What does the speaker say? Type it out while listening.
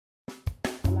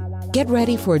Get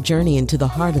ready for a journey into the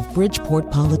heart of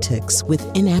Bridgeport politics with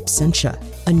In Absentia,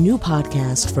 a new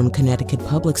podcast from Connecticut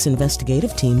Public's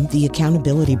investigative team, The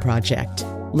Accountability Project.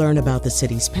 Learn about the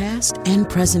city's past and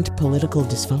present political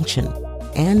dysfunction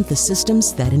and the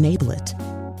systems that enable it.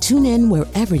 Tune in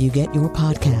wherever you get your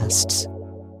podcasts.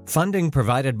 Funding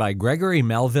provided by Gregory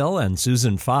Melville and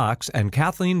Susan Fox and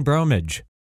Kathleen Bromage.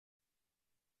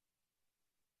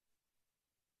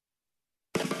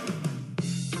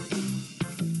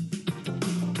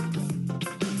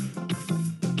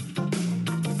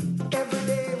 Every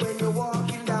day when you're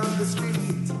walking down the street,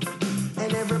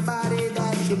 and everybody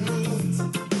that you meet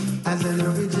has an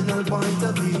original point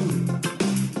of view.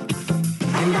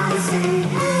 And I say,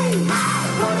 hey,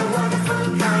 what a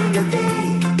wonderful kind of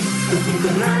day. If you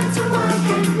can learn to work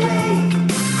and play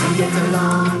and get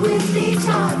along with each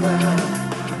other.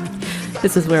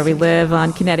 This is Where We Live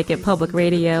on Connecticut Public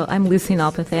Radio. I'm Lucy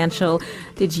Nalpathanchel.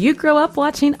 Did you grow up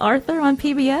watching Arthur on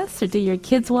PBS, or do your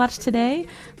kids watch today?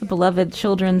 The beloved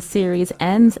children's series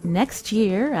ends next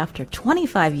year after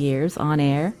 25 years on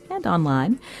air and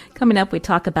online. Coming up, we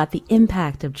talk about the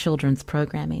impact of children's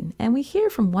programming, and we hear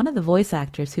from one of the voice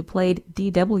actors who played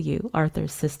D.W.,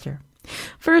 Arthur's sister.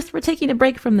 First, we're taking a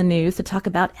break from the news to talk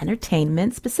about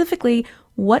entertainment, specifically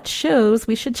what shows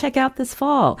we should check out this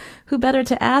fall. Who better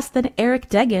to ask than Eric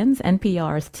Deggans,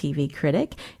 NPR's TV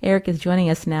critic. Eric is joining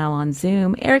us now on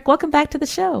Zoom. Eric, welcome back to the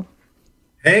show.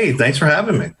 Hey, thanks for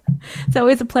having me. It's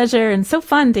always a pleasure and so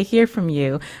fun to hear from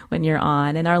you when you're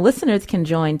on. And our listeners can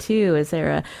join too. Is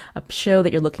there a show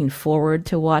that you're looking forward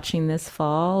to watching this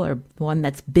fall, or one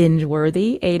that's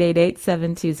binge-worthy?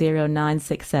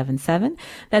 888-720-9677.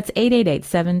 That's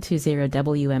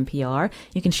 888-720-WNPR.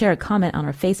 You can share a comment on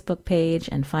our Facebook page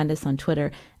and find us on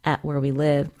Twitter at Where We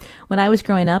Live. When I was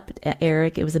growing up,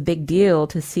 Eric, it was a big deal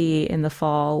to see in the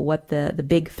fall what the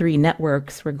big three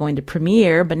networks were going to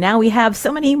premiere, but now we have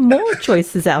so many more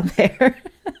choices out there.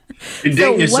 You're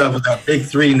dating yourself with that big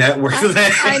three networks.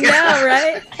 I know,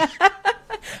 right?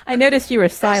 I noticed you were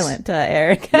silent,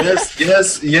 Eric.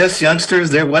 Yes, youngsters.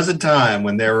 There was a time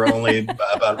when there were only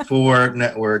about 4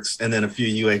 networks and then a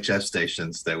few UHF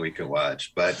stations that we could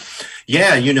watch. But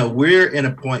yeah, we're in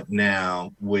a point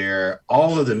now where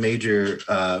all of the major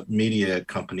media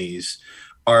companies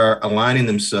are aligning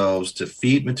themselves to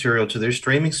feed material to their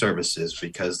streaming services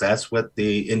because that's what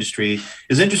the industry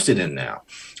is interested in now.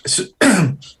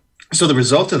 So the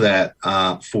result of that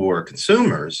for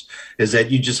consumers is that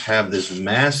you just have this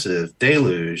massive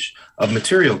deluge of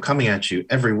material coming at you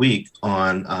every week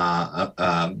on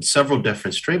several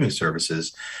different streaming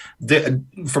services.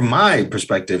 From my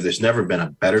perspective, there's never been a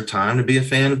better time to be a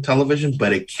fan of television,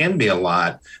 but it can be a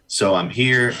lot. So I'm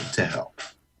here to help.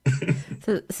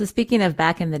 So speaking of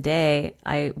back in the day,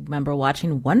 I remember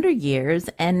watching Wonder Years,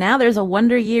 and now there's a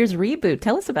Wonder Years reboot.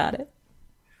 Tell us about it.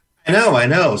 I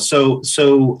know. So,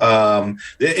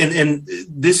 and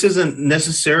this isn't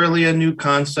necessarily a new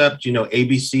concept.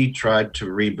 ABC tried to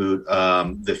reboot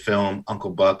the film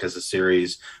Uncle Buck as a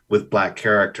series with Black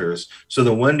characters. So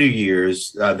the Wonder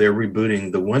Years, they're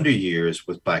rebooting the Wonder Years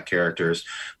with Black characters.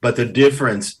 But the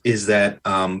difference is that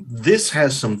this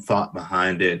has some thought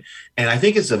behind it. And I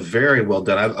think it's a very well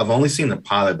done. I've only seen the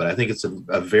pilot, but I think it's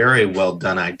a very well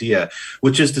done idea,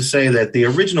 which is to say that the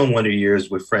original Wonder Years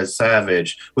with Fred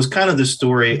Savage was kind of the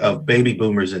story of baby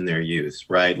boomers in their youth,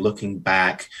 right? Looking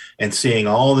back and seeing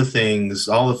all the things,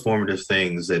 all the formative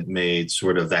things that made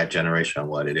sort of that generation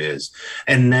what it is.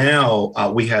 And now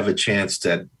we have a chance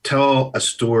to tell a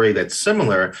story that's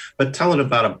similar, but tell it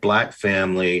about a Black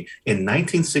family in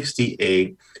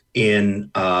 1968 in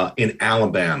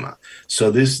Alabama. So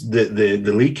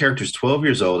the lead character is 12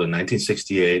 years old in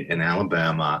 1968 in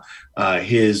Alabama.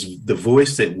 The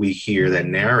voice that we hear that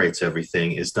narrates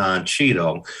everything is Don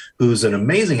Cheadle, who's an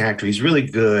amazing actor. He's really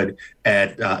good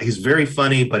at, he's very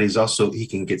funny, but he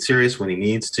can get serious when he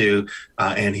needs to.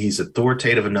 And he's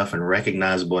authoritative enough and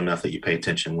recognizable enough that you pay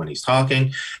attention when he's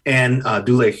talking. And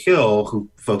Dule Hill, who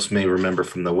folks may remember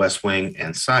from The West Wing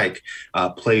and Psych,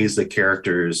 plays the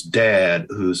character's dad,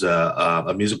 who's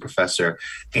a music professor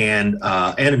and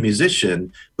a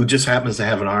musician who just happens to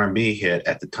have an R&B hit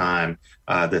at the time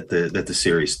that the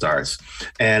series starts.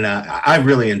 And I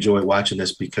really enjoy watching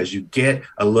this because you get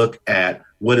a look at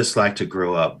what it's like to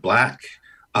grow up Black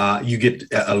You get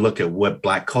a look at what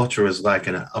Black culture is like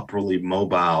in an upwardly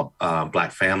mobile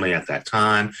Black family at that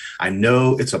time. I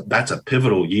know that's a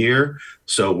pivotal year.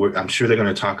 So I'm sure they're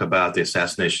going to talk about the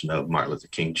assassination of Martin Luther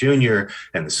King Jr.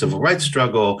 and the civil rights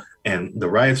struggle and the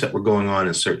riots that were going on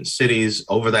in certain cities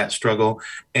over that struggle.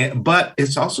 But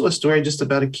it's also a story just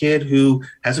about a kid who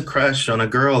has a crush on a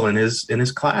girl in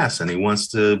his class, and he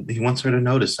wants her to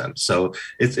notice him. So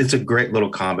it's a great little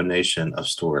combination of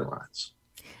storylines.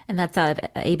 And that's on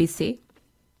ABC?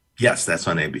 Yes, that's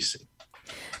on ABC.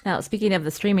 Now, speaking of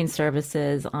the streaming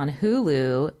services, on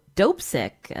Hulu,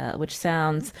 Dopesick, which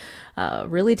sounds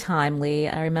really timely.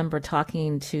 I remember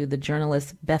talking to the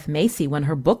journalist Beth Macy when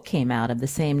her book came out of the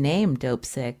same name,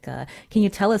 Dopesick. Can you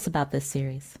tell us about this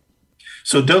series?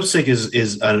 So Dopesick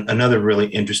is another really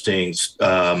interesting.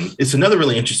 It's another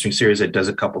really interesting series that does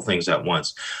a couple things at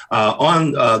once.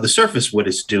 On the surface, what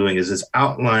it's doing is it's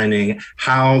outlining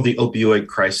how the opioid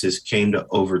crisis came to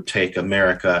overtake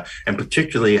America, and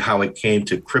particularly how it came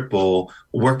to cripple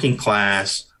working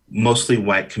class, mostly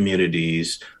white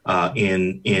communities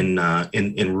in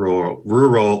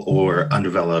rural or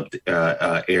undeveloped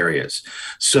areas.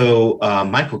 So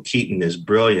Michael Keaton is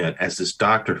brilliant as this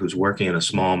doctor who's working in a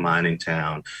small mining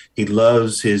town. He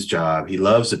loves his job. He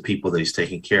loves the people that he's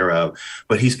taking care of,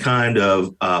 but he's kind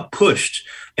of pushed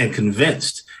and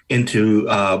convinced into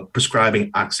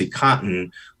prescribing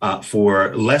OxyContin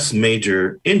for less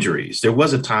major injuries. There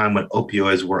was a time when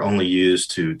opioids were only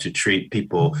used to treat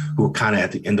people who were kind of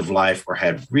at the end of life or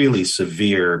had really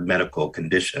severe medical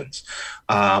conditions.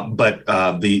 But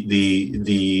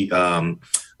the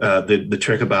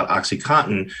trick about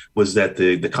OxyContin was that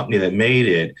the company that made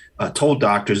it told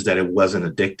doctors that it wasn't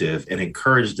addictive and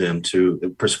encouraged them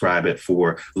to prescribe it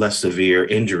for less severe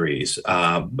injuries,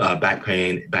 back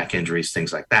pain, back injuries,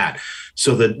 things like that.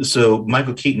 So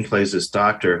Michael Keaton plays this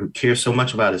doctor who cares so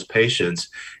much about his patients,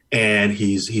 and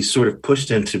he's sort of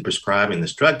pushed into prescribing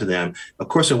this drug to them. Of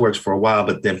course, it works for a while,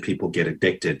 but then people get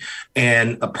addicted.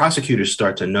 And prosecutors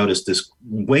start to notice this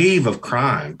wave of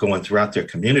crime going throughout their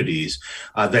communities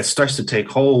that starts to take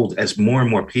hold as more and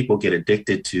more people get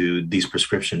addicted to these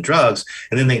prescription drugs.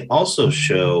 And then they also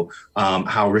show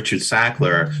how Richard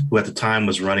Sackler, who at the time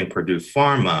was running Purdue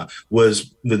Pharma,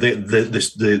 was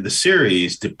the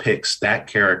series depicts that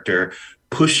character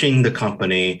pushing the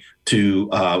company to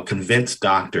convince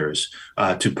doctors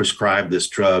to prescribe this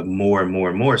drug more and more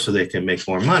and more so they can make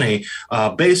more money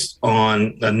based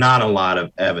on not a lot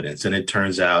of evidence. And it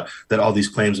turns out that all these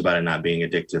claims about it not being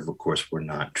addictive, of course, were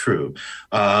not true.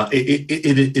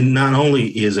 It not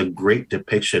only is a great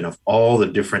depiction of all the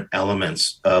different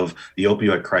elements of the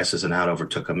opioid crisis and how it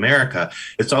overtook America,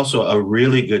 it's also a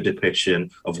really good depiction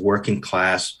of working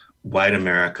class white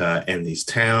America and these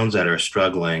towns that are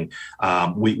struggling.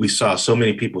 We saw so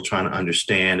many people trying to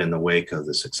understand in the wake of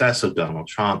the success of Donald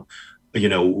Trump,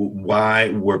 why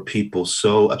were people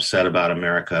so upset about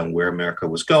America and where America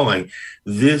was going?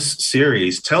 This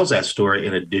series tells that story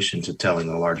in addition to telling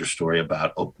a larger story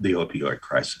about the opioid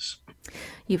crisis.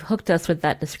 You've hooked us with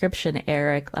that description,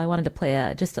 Eric. I wanted to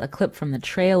play just a clip from the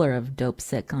trailer of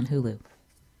Dopesick on Hulu.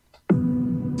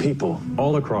 People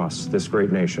all across this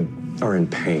great nation are in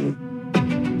pain.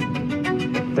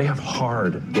 They have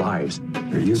hard lives.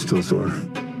 Are you still sore?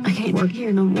 I can't work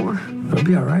here no more. I'll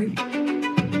be all right.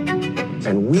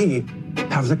 And we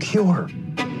have the cure.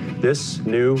 This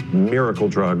new miracle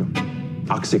drug,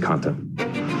 OxyContin.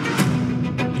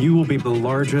 You will be the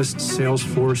largest sales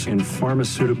force in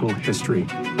pharmaceutical history.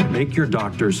 Make your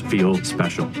doctors feel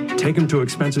special. Take them to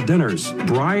expensive dinners.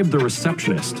 Bribe the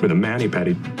receptionist with a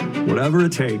mani-pedi. Whatever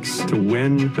it takes to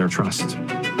win their trust.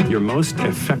 Your most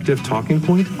effective talking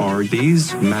point are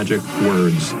these magic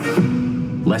words.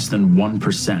 Less than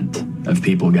 1% of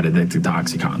people get addicted to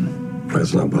OxyContin.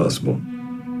 That's not possible.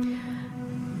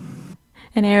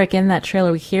 And Eric, in that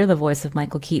trailer, we hear the voice of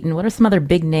Michael Keaton. What are some other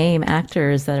big name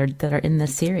actors that are in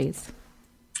this series?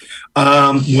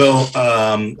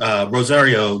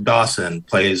 Rosario Dawson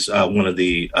plays one of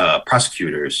the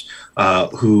prosecutors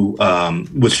who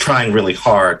was trying really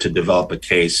hard to develop a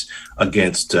case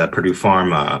against Purdue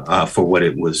Pharma for what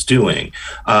it was doing.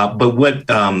 But what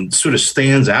sort of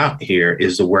stands out here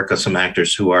is the work of some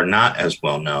actors who are not as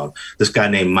well known. This guy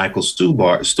named Michael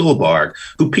Stuhlbarg,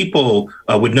 who people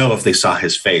would know if they saw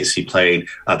his face. He played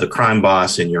the crime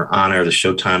boss in Your Honor, the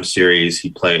Showtime series. He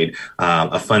played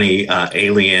a funny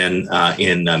alien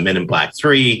in Men in Black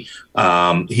 3.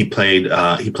 He played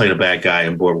a bad guy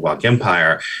in Boardwalk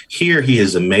Empire. Here he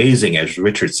is amazing as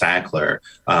Richard Sackler,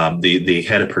 the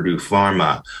head of Purdue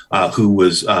Pharma, who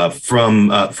was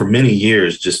for many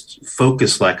years just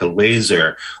focused like a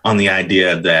laser on the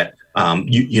idea that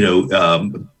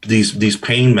these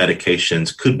pain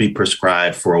medications could be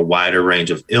prescribed for a wider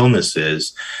range of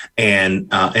illnesses,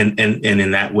 and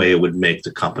in that way, it would make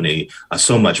the company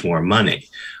so much more money.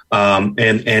 And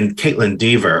Caitlin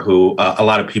Dever, who a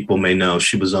lot of people may know,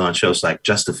 she was on shows like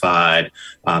Justified.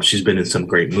 She's been in some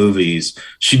great movies.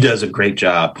 She does a great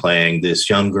job playing this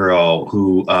young girl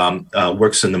who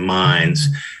works in the mines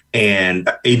and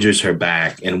injures her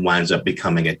back and winds up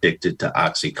becoming addicted to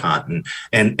OxyContin.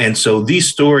 And so these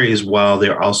stories, while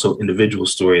they're also individual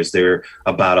stories, they're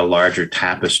about a larger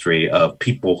tapestry of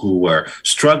people who were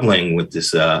struggling with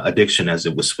this addiction as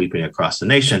it was sweeping across the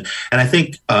nation. And I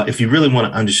think if you really want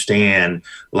to understand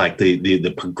like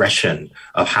the progression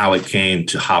of how it came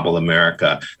to hobble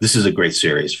America, this is a great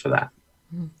series for that.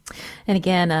 And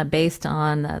again, based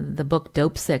on the book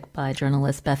Dopesick by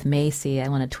journalist Beth Macy, I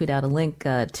want to tweet out a link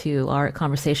to our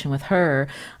conversation with her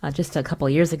just a couple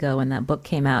of years ago when that book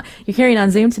came out. You're hearing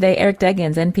on Zoom today Eric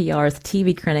Deggans, NPR's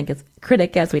TV critic,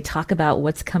 as we talk about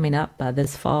what's coming up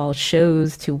this fall,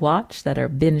 shows to watch that are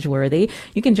binge-worthy.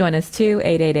 You can join us too,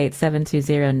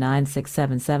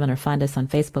 888-720-9677, or find us on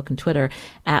Facebook and Twitter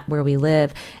at Where We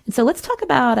Live. And so let's talk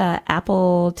about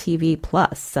Apple TV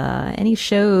Plus. Any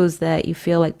shows that you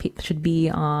feel like should be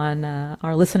on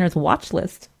our listeners' watch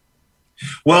list?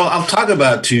 Well, I'll talk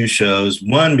about two shows.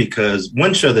 One, because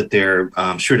one show that they're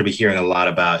sure to be hearing a lot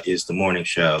about is The Morning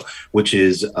Show, which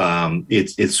is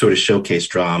it's sort of showcase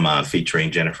drama featuring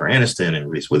Jennifer Aniston and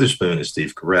Reese Witherspoon and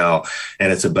Steve Carell.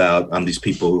 And it's about these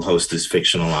people who host this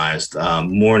fictionalized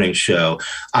morning show.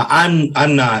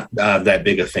 I'm not that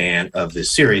big a fan of this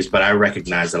series, but I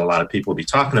recognize that a lot of people will be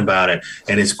talking about it,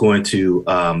 and it's going to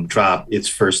drop its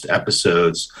first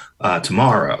episodes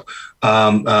tomorrow.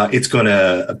 It's going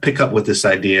to pick up with this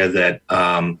idea that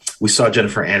we saw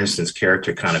Jennifer Aniston's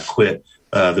character kind of quit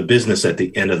the business at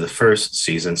the end of the first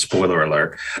season, spoiler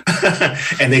alert,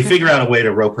 and they figure out a way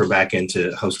to rope her back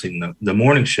into hosting the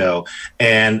morning show.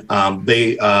 And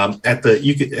they at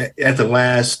the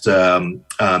last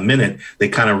minute, they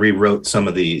kind of rewrote some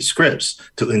of the scripts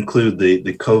to include the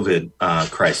COVID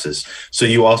crisis. So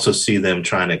you also see them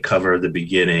trying to cover the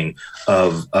beginning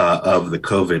of the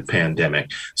COVID pandemic.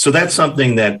 So that's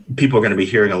something that people are going to be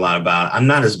hearing a lot about. I'm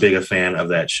not as big a fan of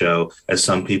that show as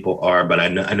some people are, but I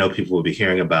know people will be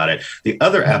hearing about it. The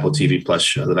other Apple TV Plus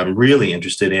show that I'm really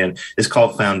interested in is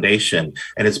called Foundation,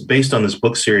 and it's based on this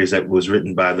book series that was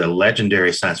written by the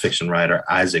legendary science fiction writer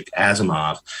Isaac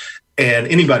Asimov. And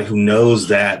anybody who knows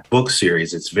that book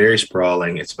series, it's very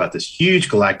sprawling. It's about this huge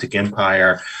galactic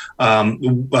empire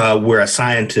where a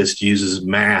scientist uses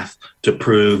math to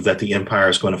prove that the empire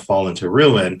is going to fall into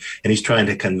ruin. And he's trying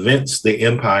to convince the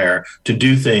empire to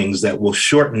do things that will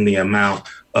shorten the amount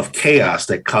of chaos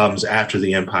that comes after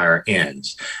the empire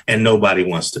ends. And nobody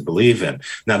wants to believe him.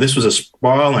 Now, this was a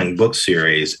sprawling book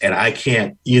series, and I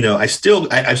can't,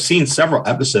 I've seen several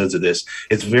episodes of this.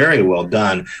 It's very well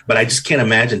done, but I just can't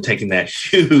imagine taking that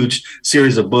huge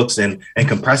series of books and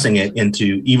compressing it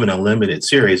into even a limited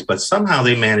series. But somehow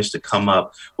they managed to come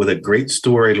up with a great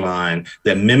storyline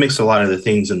that mimics a lot of the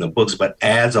things in the books, but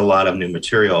adds a lot of new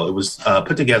material. It was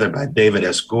put together by David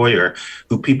S. Goyer,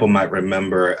 who people might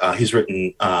remember. He's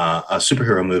written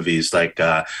superhero movies like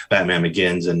Batman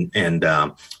Begins and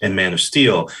Man of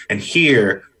Steel. And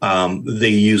here they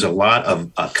use a lot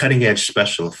of cutting edge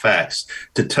special effects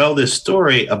to tell this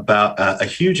story about a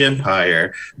huge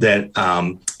empire that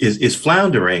is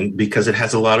floundering because it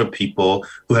has a lot of people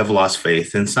who have lost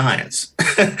faith in science.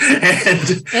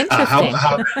 And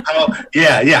how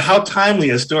timely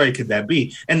a story could that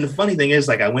be? And the funny thing is,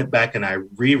 like, I went back and I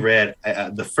reread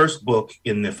the first book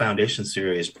in the Foundation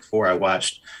series before I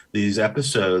watched these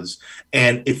episodes,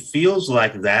 and it feels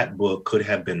like that book could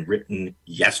have been written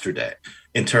yesterday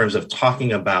in terms of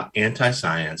talking about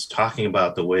anti-science, talking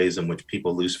about the ways in which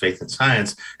people lose faith in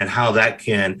science and how that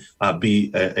can be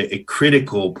a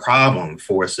critical problem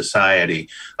for society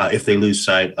if they lose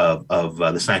sight of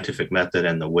the scientific method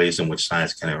and the ways in which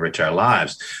science can enrich our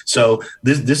lives. So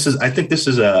I think this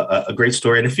is a great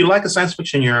story. And if you like a science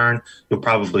fiction yarn, you'll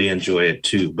probably enjoy it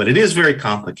too. But it is very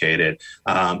complicated.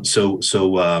 So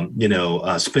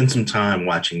spend some time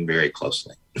watching very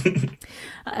closely.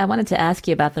 I wanted to ask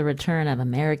you about the return of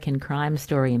American Crime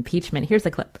Story Impeachment. Here's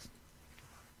a clip.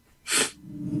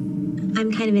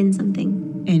 I'm kind of in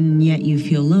something. And yet you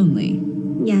feel lonely?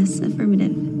 Yes,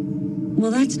 affirmative.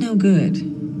 Well, that's no good.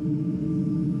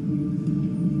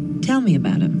 Tell me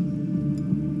about him.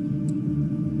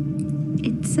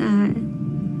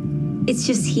 It's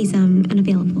just he's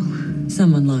unavailable.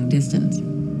 Someone long distance.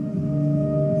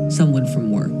 Someone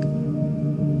from work.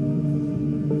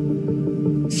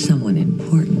 Someone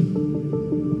important.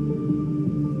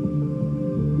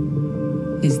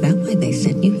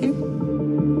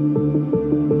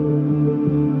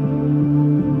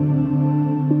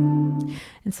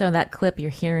 So in that clip,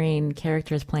 you're hearing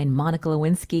characters playing Monica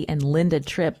Lewinsky and Linda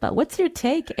Tripp. But what's your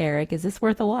take, Eric? Is this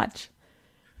worth a watch?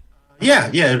 Yeah,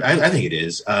 I think it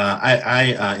is.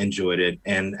 I enjoyed it.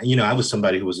 And, I was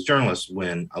somebody who was a journalist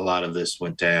when a lot of this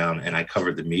went down, and I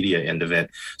covered the media end of it.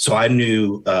 So I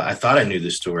thought I knew the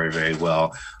story very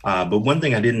well. But one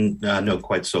thing I didn't know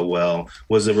quite so well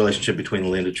was the relationship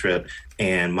between Linda Tripp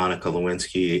and Monica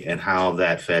Lewinsky, and how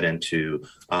that fed into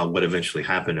what eventually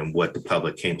happened and what the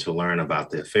public came to learn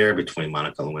about the affair between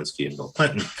Monica Lewinsky and Bill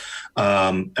Clinton.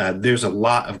 There's a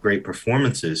lot of great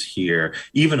performances here,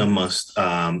 even amongst,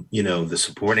 the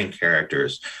supporting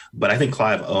characters. But I think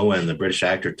Clive Owen, the British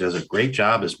actor, does a great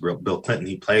job as Bill Clinton.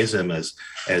 He plays him as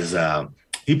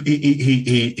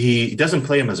he doesn't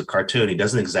play him as a cartoon. He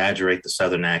doesn't exaggerate the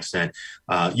Southern accent.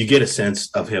 You get a sense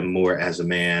of him more as a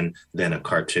man than a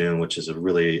cartoon, which is a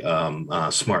really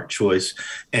smart choice.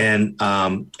 And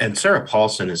Sarah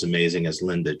Paulson is amazing as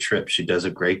Linda Tripp. She does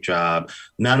a great job,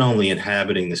 not only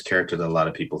inhabiting this character that a lot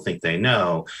of people think they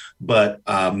know, but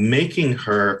making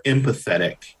her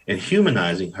empathetic and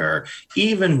humanizing her,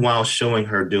 even while showing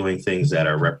her doing things that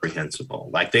are reprehensible.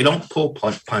 Like, they don't pull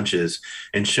punches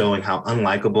in showing how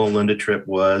unlikable Linda Tripp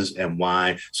was and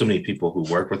why so many people who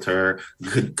worked with her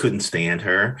couldn't stand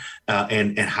her,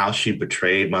 and how she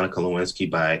betrayed Monica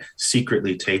Lewinsky by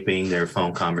secretly taping their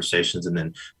phone conversations and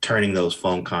then turning those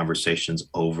phone conversations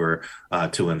over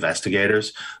to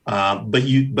investigators.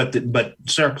 But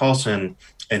Sarah Paulson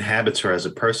inhabits her as a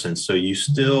person, so you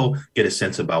still get a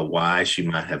sense about why she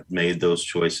might have made those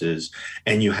choices.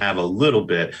 And you have a little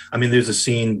bit, there's a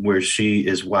scene where she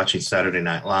is watching Saturday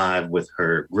Night Live with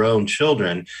her grown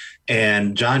children,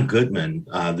 and John Goodman,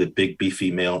 the big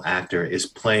beefy male actor, is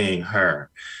playing her.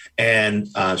 And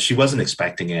she wasn't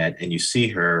expecting it, and you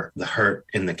see the hurt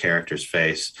in the character's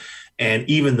face. And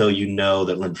even though you know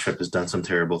that Linda Tripp has done some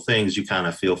terrible things, you kind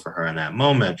of feel for her in that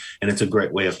moment. And it's a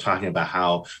great way of talking about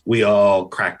how we all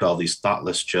cracked all these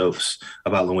thoughtless jokes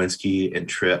about Lewinsky and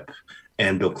Tripp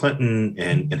and Bill Clinton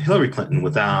and Hillary Clinton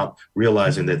without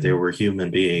realizing that there were human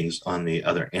beings on the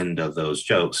other end of those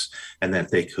jokes, and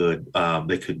that they could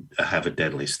have a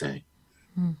deadly sting.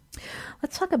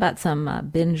 Let's talk about some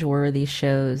binge-worthy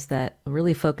shows that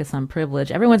really focus on privilege.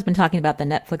 Everyone's been talking about the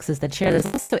Netflix's The Chair. There's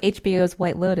also HBO's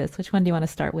White Lotus. Which one do you want to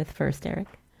start with first, Eric?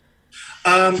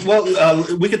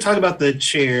 We could talk about The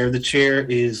Chair. The Chair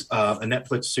is a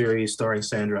Netflix series starring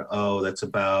Sandra Oh that's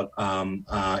about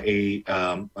a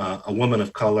woman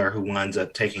of color who winds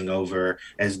up taking over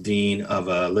as dean of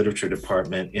a literature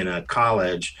department in a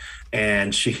college.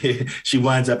 And she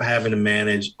winds up having to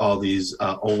manage all these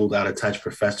old, out-of-touch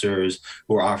professors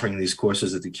who are offering these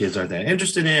courses that the kids aren't that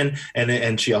interested in.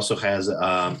 And she also has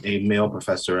a male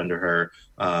professor under her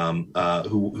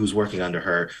who's working under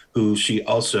her, who she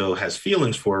also has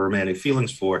romantic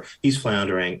feelings for. He's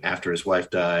floundering after his wife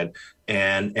died.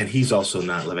 And he's also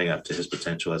not living up to his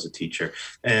potential as a teacher.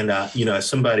 And, as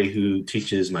somebody who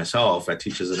teaches myself, I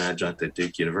teach as an adjunct at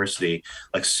Duke University,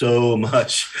 like, so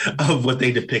much of what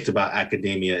they depict about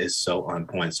academia is so on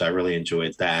point. So I really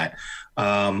enjoyed that.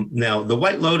 Now, The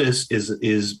White Lotus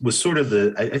was sort of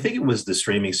I think it was the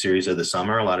streaming series of the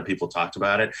summer. A lot of people talked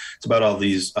about it. It's about all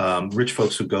these rich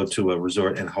folks who go to a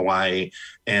resort in Hawaii,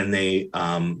 and they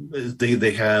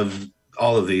have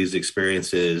all of these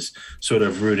experiences sort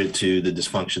of rooted to the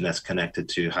dysfunction that's connected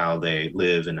to how they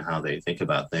live and how they think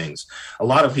about things. A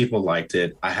lot of people liked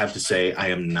it. I have to say, I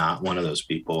am not one of those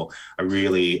people. I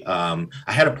really, I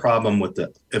had a problem with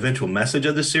the eventual message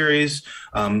of the series.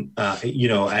 Again,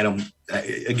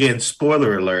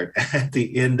 spoiler alert, at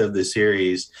the end of the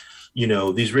series,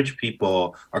 these rich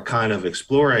people are kind of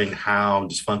exploring how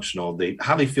dysfunctional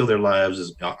how they feel their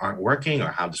lives aren't working, or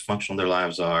how dysfunctional their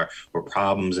lives are, or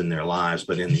problems in their lives.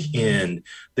 But in the end,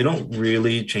 they don't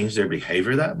really change their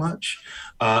behavior that much.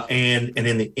 And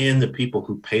in the end, the people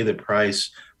who pay the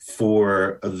price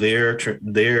for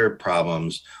their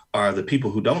problems are the people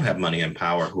who don't have money and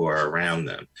power who are around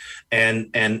them.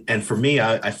 And for me,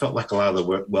 I felt like a lot of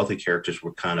the wealthy characters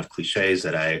were kind of cliches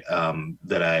that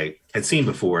I had seen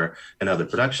before in other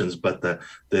productions, but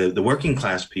the working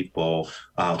class people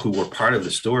who were part of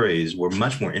the stories were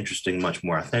much more interesting, much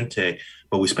more authentic,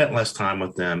 but we spent less time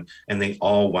with them, and they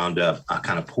all wound up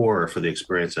kind of poorer for the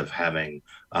experience of having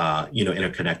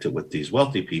interconnected with these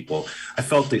wealthy people. I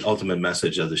felt the ultimate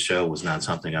message of the show was not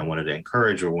something I wanted to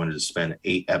encourage or wanted to spend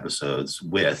 8 episodes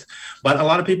with, but a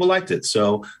lot of people liked it.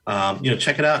 So,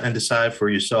 check it out and decide for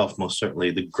yourself. Most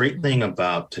certainly. The great thing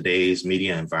about today's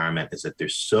media environment is that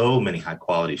there's so many high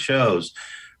quality shows,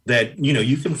 that,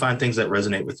 you can find things that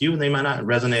resonate with you and they might not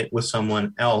resonate with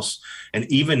someone else. And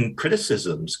even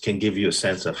criticisms can give you a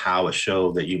sense of how a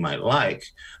show that you might like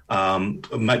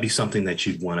might be something that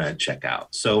you'd want to check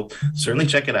out. So certainly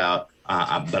check it out.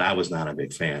 But I was not a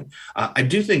big fan. I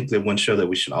do think that one show that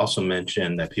we should also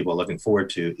mention that people are looking forward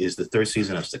to is the third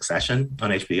season of Succession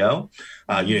on HBO.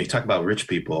 You talk about rich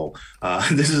people.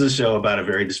 This is a show about a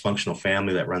very dysfunctional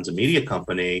family that runs a media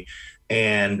company.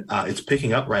 And it's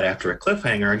picking up right after a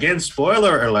cliffhanger. Again,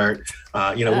 spoiler alert,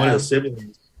 one of the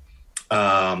siblings,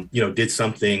 did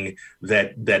something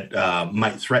that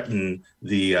might threaten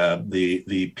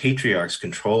the patriarch's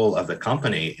control of the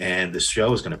company, and the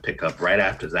show is going to pick up right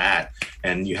after that.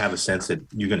 And you have a sense that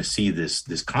you're going to see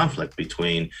this conflict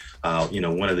between,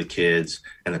 one of the kids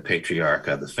and the patriarch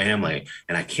of the family.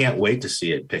 And I can't wait to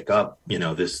see it pick up.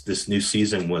 This new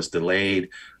season was delayed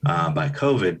by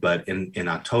COVID, but in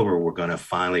October we're going to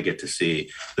finally get to see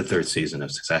the third season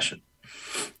of Succession.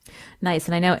 Nice.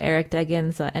 And I know Eric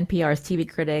Deggans, NPR's TV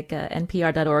critic,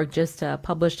 NPR.org just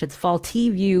published its fall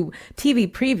TV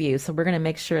preview. So we're going to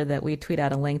make sure that we tweet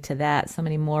out a link to that. So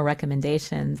many more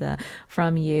recommendations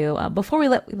from you. Before we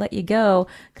let you go,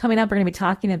 coming up, we're going to be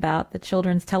talking about the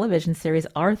children's television series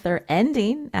Arthur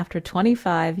ending after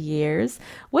 25 years.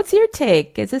 What's your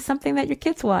take? Is this something that your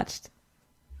kids watched?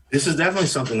 This is definitely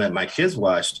something that my kids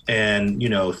watched. And,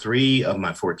 3 of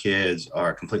my 4 kids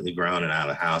are completely grown and out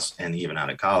of the house and even out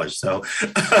of college. So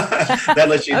that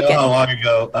lets you know how long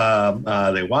ago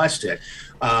they watched it.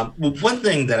 One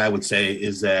thing that I would say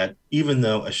is that even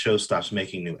though a show stops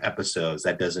making new episodes,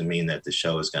 that doesn't mean that the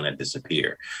show is going to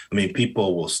disappear. I mean,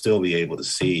 people will still be able to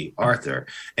see Arthur,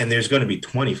 and there's going to be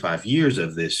 25 years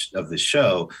of this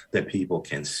show that people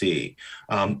can see.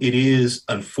 It is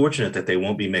unfortunate that they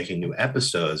won't be making new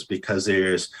episodes because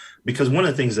one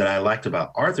of the things that I liked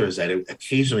about Arthur is that it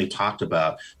occasionally talked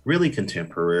about really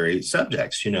contemporary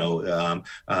subjects,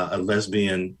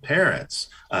 lesbian parents,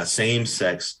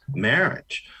 same-sex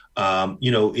marriage.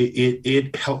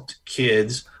 It helped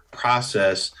kids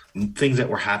process things that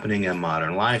were happening in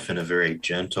modern life in a very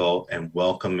gentle and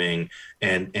welcoming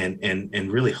and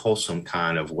really wholesome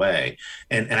kind of way.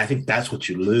 And I think that's what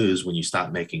you lose when you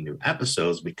stop making new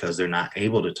episodes, because they're not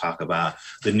able to talk about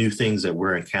the new things that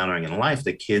we're encountering in life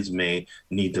that kids may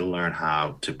need to learn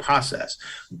how to process.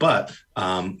 But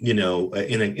in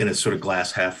a sort of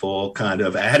glass half full kind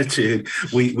of attitude,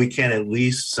 we can at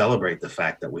least celebrate the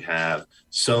fact that we have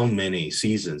so many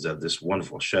seasons of this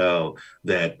wonderful show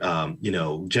that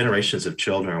generations of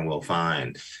children will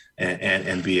find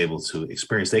and be able to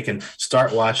experience. They can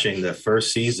start watching the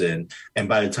first season, and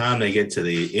by the time they get to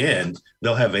the end,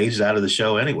 they'll have aged out of the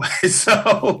show anyway.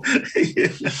 So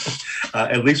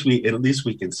at least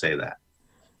we can say that.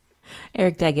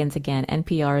 Eric Deggans again,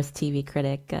 NPR's TV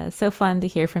critic. So fun to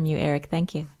hear from you, Eric.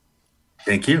 Thank you.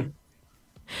 Thank you.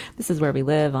 This is Where We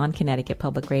Live on Connecticut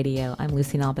Public Radio. I'm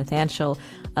Lucy Nalpathanchel.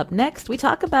 Up next, we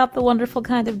talk about the wonderful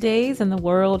kind of days in the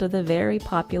world of the very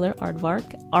popular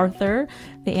aardvark, Arthur.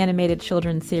 The animated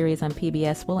children's series on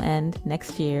PBS will end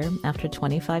next year after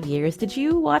 25 years. Did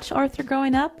you watch Arthur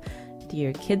growing up? Do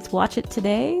your kids watch it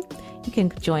today? You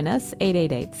can join us,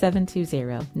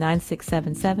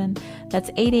 888-720-9677. That's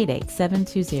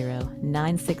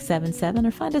 888-720-9677,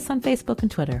 or find us on Facebook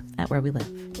and Twitter at Where We Live.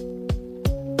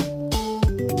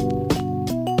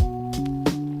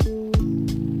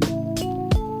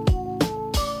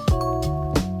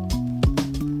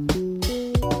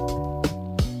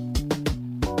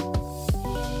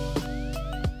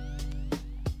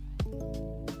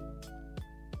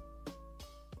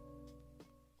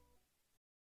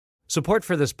 Support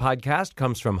for this podcast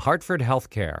comes from Hartford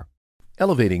Healthcare.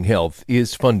 Elevating Health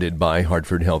is funded by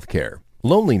Hartford Healthcare.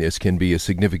 Loneliness can be a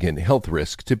significant health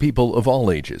risk to people of all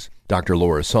ages. Dr.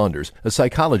 Laura Saunders, a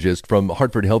psychologist from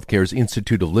Hartford Healthcare's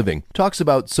Institute of Living, talks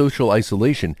about social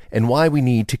isolation and why we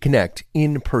need to connect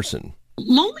in person.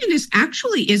 Loneliness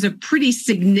actually is a pretty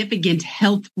significant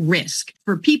health risk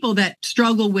for people that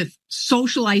struggle with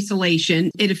social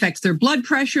isolation. It affects their blood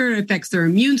pressure, it affects their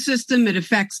immune system, it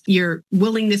affects your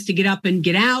willingness to get up and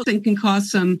get out, and can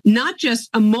cause some not just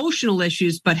emotional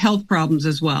issues, but health problems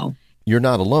as well. You're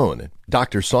not alone.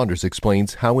 Dr. Saunders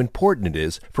explains how important it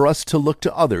is for us to look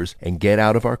to others and get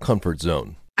out of our comfort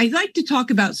zone. I like to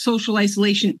talk about social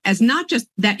isolation as not just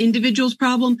that individual's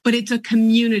problem, but it's a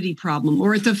community problem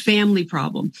or it's a family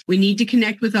problem. We need to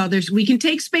connect with others. We can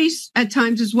take space at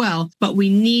times as well, but we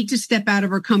need to step out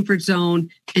of our comfort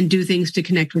zone and do things to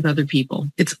connect with other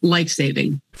people. It's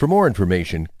life-saving. For more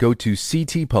information, go to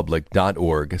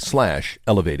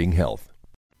ctpublic.org/elevatinghealth.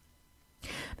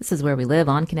 This is Where We Live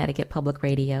on Connecticut Public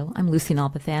Radio. I'm Lucy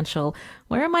Nalpathanchel.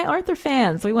 Where are my Arthur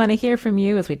fans? We want to hear from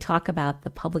you as we talk about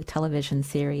the public television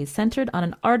series centered on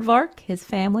an aardvark, his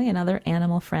family, and other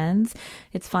animal friends.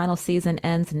 Its final season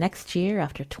ends next year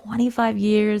after 25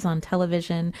 years on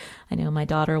television. I know my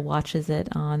daughter watches it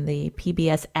on the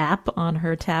PBS app on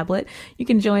her tablet. You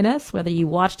can join us whether you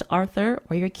watched Arthur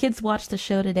or your kids watched the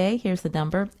show today. Here's the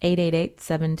number,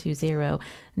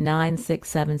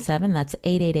 888-720-9677. That's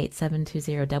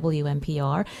 888-720-WNPR.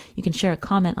 You can share a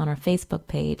comment on our Facebook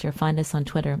page or find us on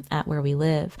Twitter at Where We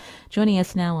Live. Joining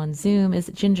us now on Zoom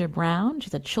is Ginger Brown.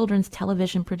 She's a children's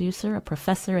television producer, a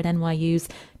professor at NYU's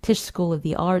Tisch School of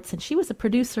the Arts, and she was a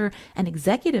producer and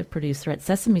executive producer at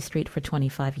Sesame Street for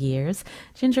 25 years.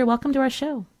 Ginger, welcome to our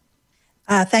show.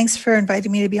 Thanks for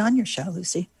inviting me to be on your show,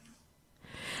 Lucy.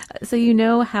 So you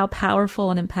know how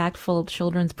powerful and impactful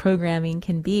children's programming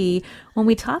can be. When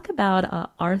we talk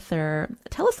about Arthur,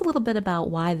 tell us a little bit about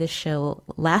why this show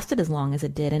lasted as long as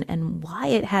it did and why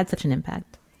it had such an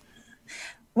impact.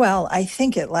 Well, I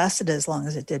think it lasted as long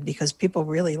as it did because people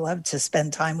really loved to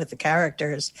spend time with the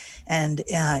characters, and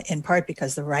in part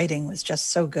because the writing was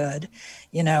just so good.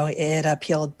 You know, it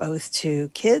appealed both to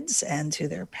kids and to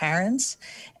their parents,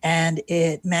 and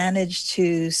it managed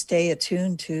to stay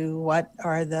attuned to what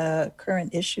are the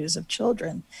current issues of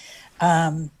children.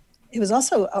 It was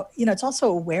also, it's also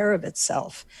aware of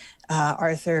itself.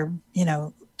 Arthur,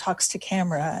 talks to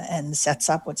camera and sets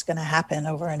up what's going to happen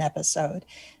over an episode.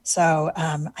 So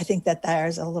I think that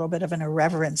there's a little bit of an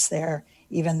irreverence there,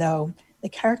 even though the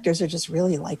characters are just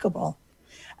really likable.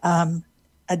 In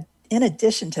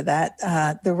addition to that,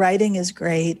 the writing is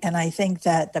great. And I think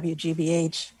that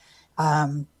WGBH,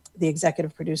 the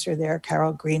executive producer there,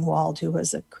 Carol Greenwald, who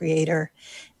was a creator,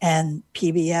 and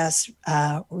PBS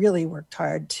really worked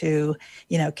hard to,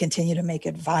 continue to make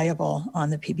it viable on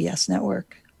the PBS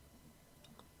network.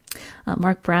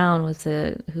 Mark Brown was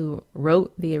who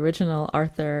wrote the original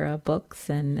Arthur books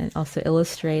and also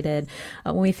illustrated.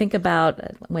 When we think about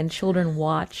when children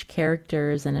watch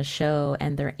characters in a show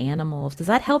and their animals, does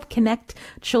that help connect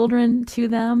children to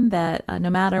them, that no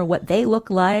matter what they look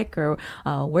like or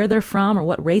where they're from or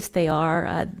what race they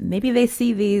are, maybe they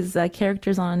see these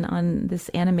characters on this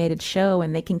animated show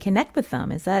and they can connect with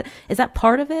them? Is that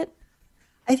part of it?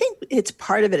 I think it's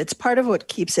part of it. It's part of what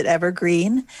keeps it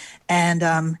evergreen.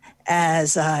 And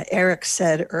as Eric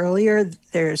said earlier,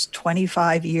 there's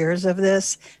 25 years of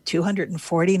this,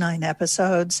 249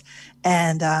 episodes,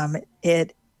 and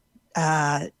it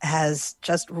has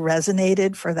just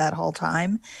resonated for that whole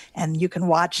time. And you can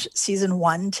watch season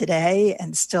 1 today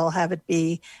and still have it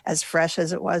be as fresh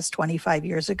as it was 25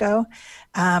 years ago.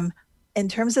 In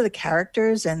terms of the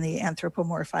characters and the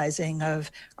anthropomorphizing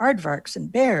of aardvarks and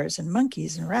bears and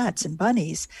monkeys and rats and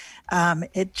bunnies,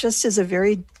 it just is a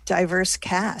very diverse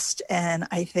cast. And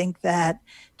I think that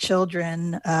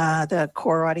children, the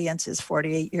core audience is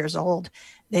 48 years old,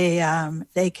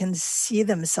 they can see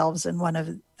themselves in one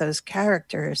of those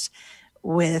characters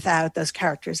without those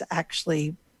characters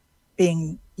actually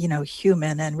being,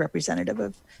 human and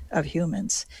representative of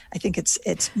humans. I think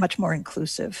it's much more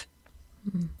inclusive.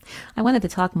 I wanted to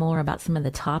talk more about some of the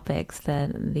topics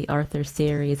that the Arthur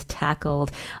series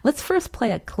tackled. Let's first play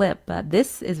a clip.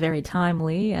 This is very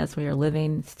timely as we are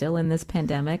living still in this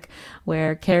pandemic,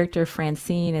 where character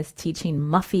Francine is teaching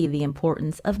Muffy the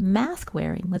importance of mask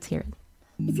wearing. Let's hear it.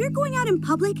 If you're going out in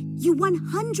public, you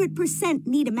 100%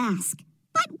 need a mask.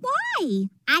 But why?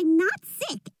 I'm not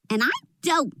sick, and I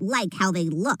don't like how they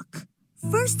look.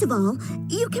 First of all,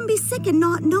 you can be sick and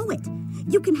not know it.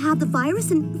 You can have the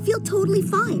virus and feel totally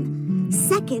fine.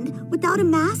 Second, without a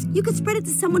mask, you could spread it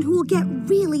to someone who will get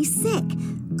really sick,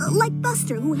 like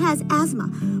Buster, who has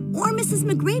asthma, or Mrs.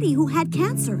 McGrady, who had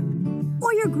cancer,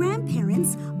 or your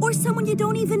grandparents, or someone you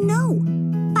don't even know.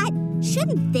 But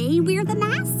shouldn't they wear the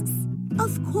masks?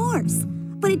 Of course,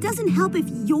 but it doesn't help if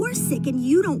you're sick and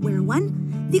you don't wear one.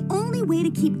 The only way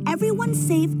to keep everyone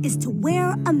safe is to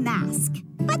wear a mask.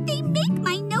 But they make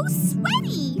my nose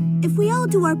sweaty. If we all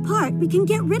do our part, we can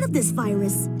get rid of this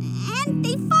virus. And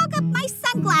they fog up my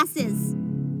sunglasses.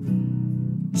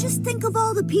 Just think of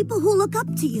all the people who look up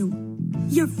to you.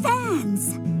 Your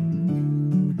fans.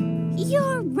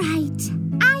 You're right.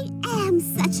 I am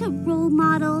such a role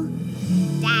model.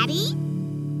 Daddy,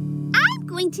 I'm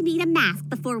going to need a mask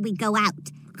before we go out.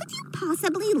 Could you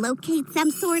possibly locate some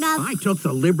sort of... I took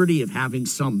the liberty of having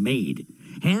some made.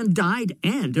 Hand-dyed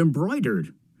and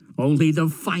embroidered. Only the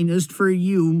finest for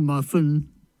you, Muffin.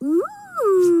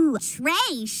 Ooh,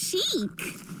 Trey chic.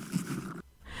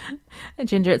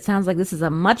 Ginger, it sounds like this is a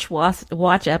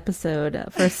watch episode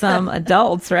for some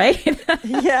adults, right?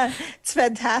 Yeah, it's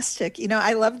fantastic.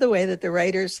 I love the way that the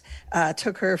writers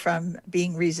took her from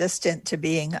being resistant to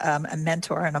being a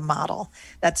mentor and a model.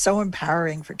 That's so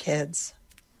empowering for kids.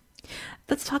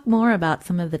 Let's talk more about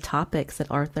some of the topics that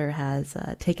Arthur has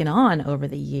taken on over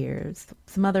the years,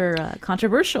 some other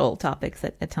controversial topics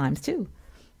at times, too.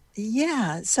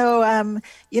 Yeah. So,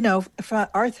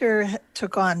 Arthur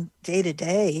took on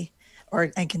day-to-day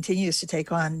and continues to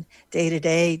take on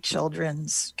day-to-day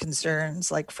children's concerns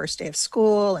like first day of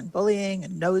school and bullying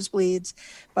and nosebleeds.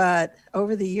 But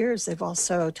over the years, they've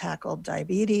also tackled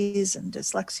diabetes and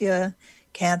dyslexia,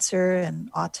 cancer and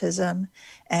autism,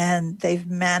 and they've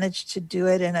managed to do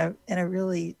it in a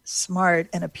really smart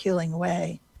and appealing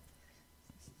way.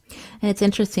 And it's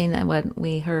interesting that what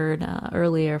we heard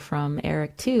earlier from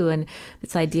Eric too, and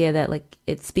this idea that like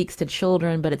it speaks to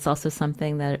children, but it's also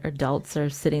something that adults are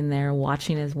sitting there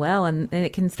watching as well, and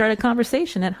it can start a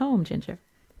conversation at home, Ginger.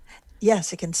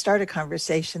 Yes, it can start a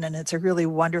conversation, and it's a really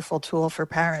wonderful tool for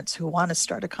parents who want to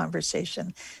start a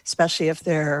conversation, especially if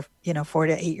their 4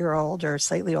 to 8 year old or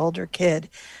slightly older kid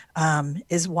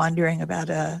is wondering about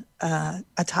a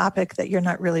topic that you're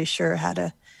not really sure how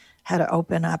to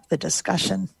open up the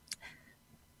discussion.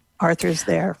 Arthur's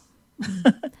there.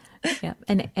 Yeah,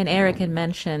 and Eric had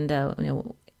mentioned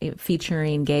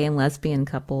featuring gay and lesbian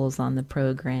couples on the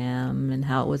program and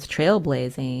how it was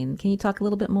trailblazing. Can you talk a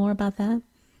little bit more about that?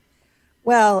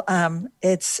 Well,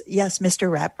 Mr.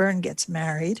 Ratburn gets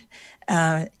married.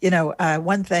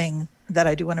 One thing that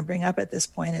I do want to bring up at this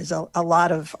point is a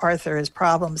lot of Arthur is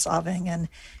problem solving, and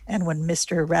when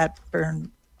Mr. Ratburn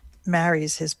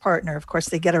marries his partner, of course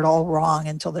they get it all wrong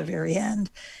until the very end,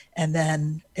 and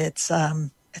then it's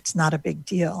not a big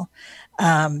deal.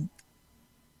 I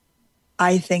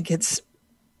think it's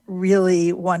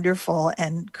really wonderful,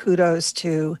 and kudos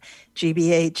to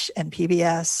GBH and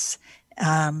PBS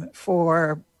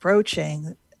for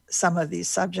broaching some of these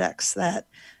subjects that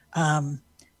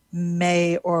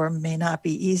may or may not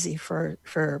be easy for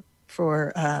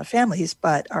families,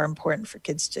 but are important for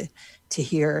kids to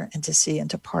hear and to see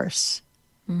and to parse.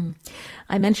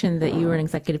 I mentioned that you were an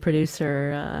executive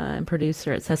producer and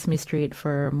producer at Sesame Street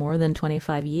for more than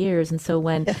 25 years. And so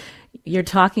when you're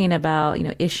talking about,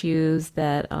 issues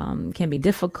that can be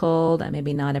difficult, and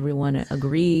maybe not everyone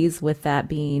agrees with that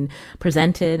being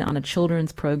presented on a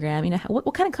children's program,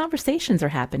 what kind of conversations are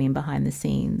happening behind the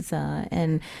scenes?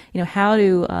 And how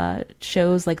do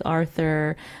shows like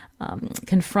Arthur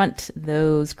confront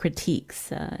those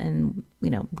critiques, and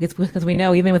because we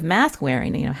know even with mask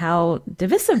wearing, how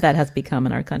divisive that has become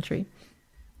in our country.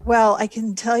 Well, I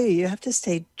can tell you have to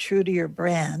stay true to your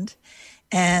brand,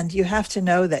 and you have to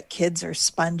know that kids are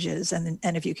sponges, and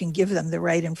if you can give them the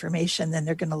right information, then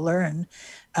they're going to learn,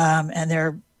 and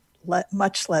they're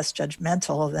much less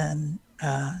judgmental than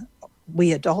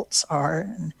we adults are,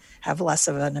 and have less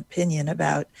of an opinion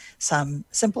about some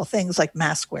simple things like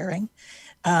mask wearing.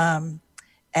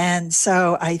 And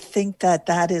so I think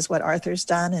that is what Arthur's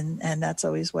done, and that's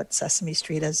always what Sesame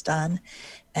Street has done.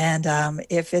 And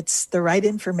if it's the right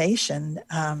information,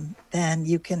 then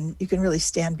you can really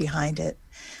stand behind it.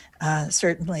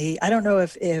 Certainly, I don't know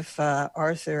if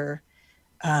Arthur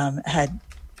had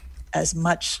as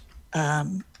much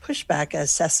pushback as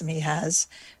Sesame has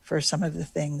for some of the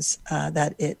things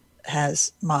that it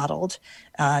has modeled.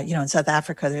 In South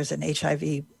Africa, there's an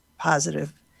HIV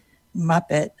positive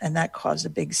Muppet, and that caused a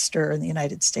big stir in the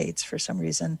United States for some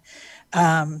reason.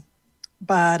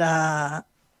 But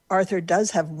Arthur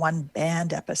does have one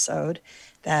banned episode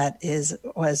that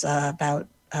was about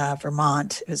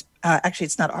Vermont. It was actually,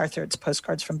 it's not Arthur, it's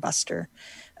Postcards from Buster,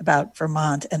 about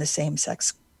Vermont and a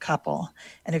same-sex couple.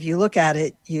 And if you look at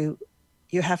it, you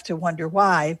have to wonder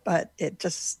why, but it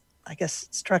just, I guess,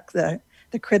 struck the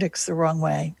critics the wrong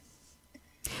way.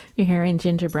 You're hearing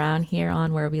Ginger Brown here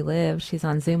on Where We Live. She's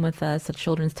on Zoom with us, a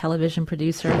children's television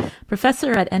producer,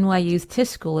 professor at NYU's Tisch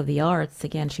School of the Arts.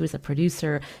 Again, she was a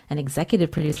producer and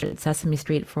executive producer at Sesame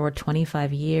Street for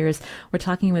 25 years. We're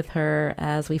talking with her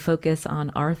as we focus on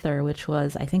Arthur, which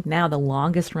was, I think, now the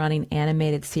longest running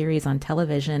animated series on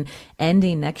television,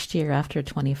 ending next year after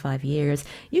 25 years.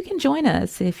 You can join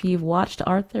us if you've watched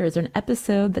Arthur. Is there an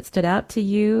episode that stood out to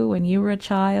you when you were a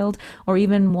child, or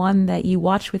even one that you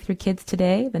watch with your kids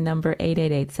today? The number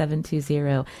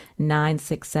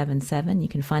 888-720-9677. You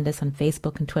can find us on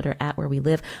Facebook and Twitter at Where We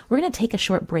Live. We're going to take a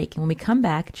short break, and when we come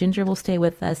back, Ginger will stay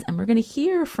with us, and we're going to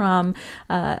hear from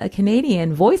a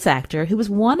Canadian voice actor who was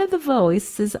one of the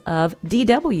voices of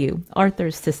DW,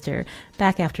 Arthur's sister.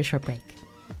 Back after a short break.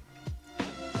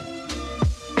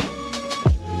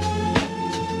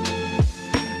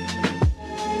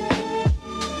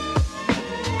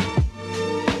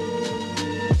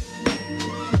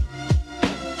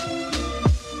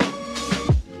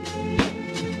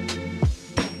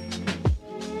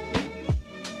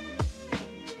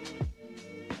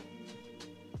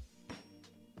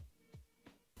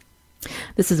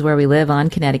 This is Where We Live on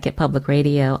Connecticut Public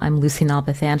Radio. I'm Lucy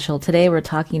Nalpathanchel. Today we're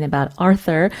talking about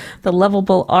Arthur, the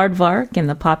lovable aardvark in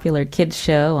the popular kids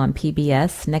show on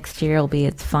PBS. Next year will be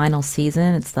its final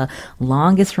season. It's the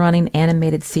longest running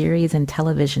animated series in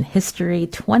television history,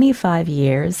 25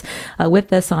 years.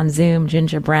 With us on Zoom,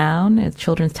 Ginger Brown, a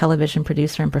children's television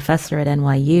producer and professor at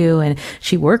NYU, and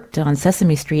she worked on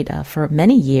Sesame Street for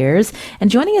many years. And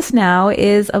joining us now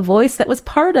is a voice that was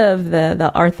part of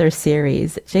the Arthur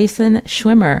series, Jason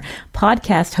Schwimmer,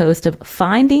 podcast host of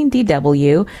Finding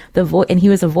DW, and he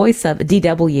was a voice of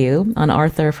DW on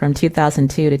Arthur from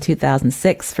 2002 to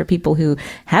 2006. For people who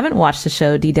haven't watched the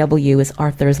show, DW is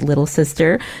Arthur's little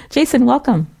sister. Jason,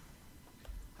 welcome.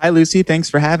 Hi, Lucy. Thanks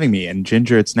for having me. And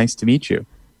Ginger, it's nice to meet you.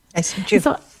 Nice to meet you.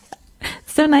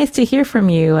 So nice to hear from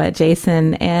you,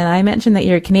 Jason. And I mentioned that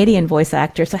you're a Canadian voice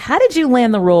actor. So how did you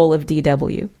land the role of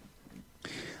DW?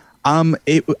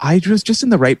 I was just in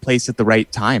the right place at the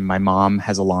right time. My mom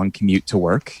has a long commute to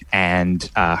work and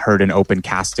heard an open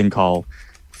casting call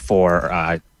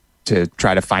to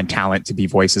try to find talent to be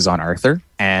voices on Arthur.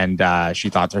 And she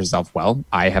thought to herself, well,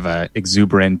 I have a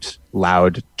exuberant,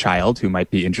 loud child who might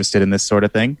be interested in this sort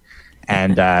of thing.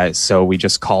 And so we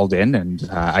just called in and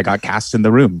I got cast in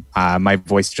the room. My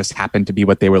voice just happened to be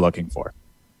what they were looking for.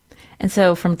 And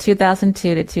so from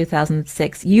 2002 to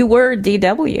 2006, you were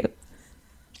DW.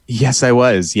 Yes, I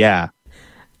was. Yeah.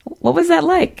 What was that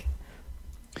like?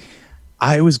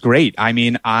 I was great. I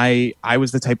mean, I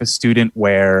was the type of student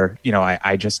where,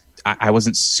 I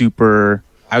wasn't super,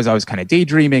 I was always kind of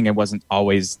daydreaming and wasn't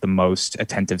always the most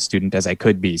attentive student as I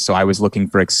could be. So I was looking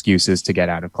for excuses to get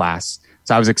out of class.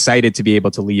 So I was excited to be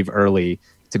able to leave early,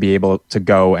 to be able to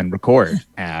go and record.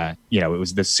 It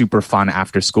was the super fun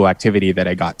after school activity that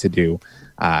I got to do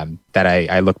that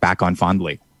I look back on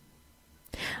fondly.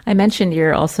 I mentioned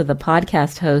you're also the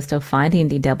podcast host of Finding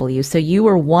DW. So you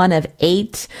were one of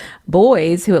 8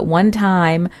 boys who at one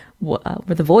time were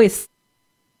the voice.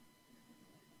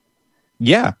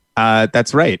 Yeah,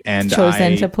 that's right. And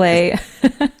chosen to play.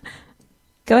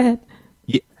 Go ahead.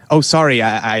 Yeah. Oh, sorry.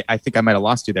 I think I might have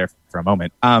lost you there for a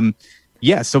moment.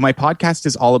 So my podcast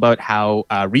is all about how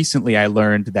recently I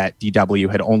learned that DW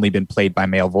had only been played by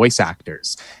male voice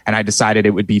actors. And I decided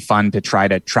it would be fun to try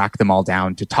to track them all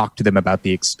down, to talk to them about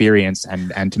the experience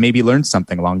and to maybe learn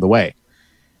something along the way.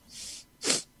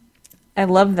 I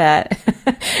love that.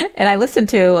 And I listened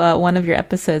to one of your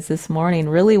episodes this morning,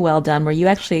 really well done, where you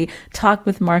actually talked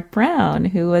with Mark Brown,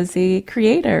 who was the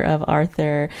creator of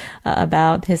Arthur,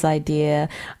 about his idea.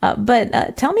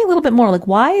 But tell me a little bit more, like,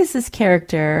 why is this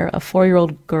character a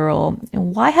 4-year-old girl,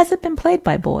 and why has it been played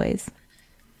by boys?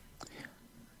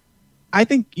 I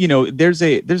think, there's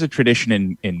a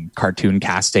tradition in cartoon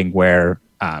casting where,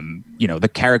 the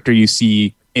character you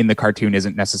see in the cartoon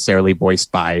isn't necessarily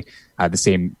voiced by the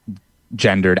same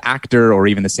gendered actor or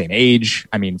even the same age.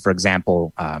 I mean, for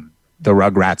example, the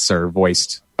Rugrats are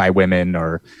voiced by women,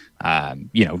 or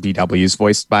DW's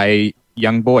voiced by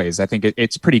young boys. I think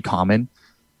it's pretty common.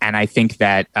 And I think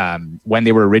that when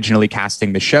they were originally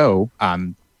casting the show,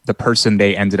 the person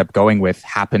they ended up going with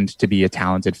happened to be a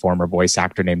talented former voice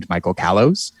actor named Michael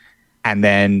Callows. And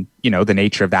then, the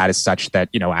nature of that is such that,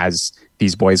 as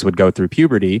these boys would go through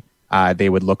puberty, they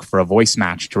would look for a voice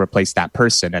match to replace that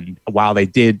person. And while they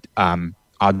did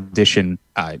audition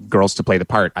girls to play the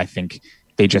part, I think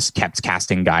they just kept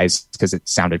casting guys because it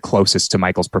sounded closest to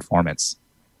Michael's performance.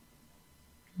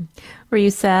 Were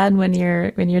you sad when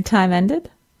your time ended?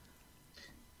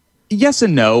 Yes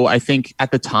and no. I think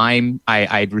at the time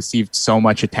I'd received so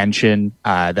much attention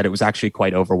that it was actually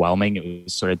quite overwhelming. It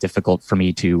was sort of difficult for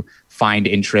me to find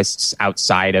interests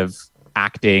outside of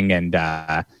acting and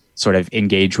sort of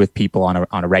engage with people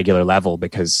on a regular level,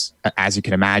 because as you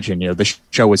can imagine, the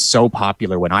show was so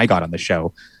popular when I got on the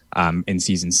show in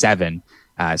season 7.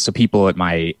 So people in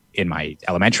my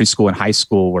elementary school and high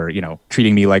school were,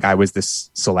 treating me like I was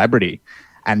this celebrity.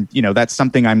 And, that's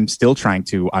something I'm still trying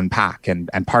to unpack.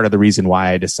 And part of the reason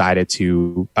why I decided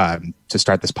to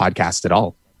start this podcast at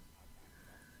all.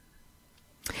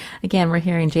 Again, we're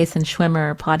hearing Jason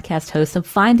Schwimmer, podcast host of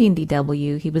Finding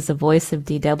DW. He was the voice of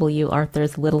DW,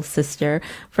 Arthur's little sister,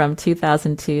 from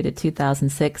 2002 to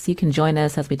 2006. You can join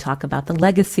us as we talk about the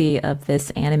legacy of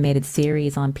this animated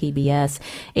series on PBS,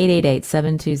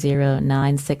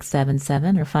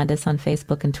 888-720-9677, or find us on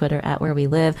Facebook and Twitter at Where We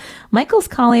Live. Michael's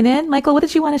calling in. Michael, what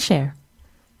did you want to share?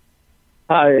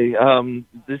 Hi,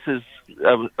 this is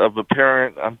of a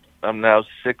parent. I'm now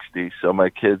 60, so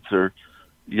my kids are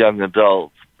young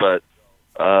adults, but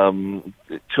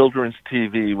children's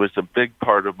TV was a big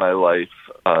part of my life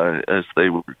as they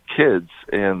were kids.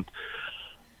 And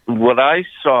what I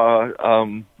saw,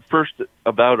 first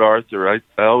about Arthur, I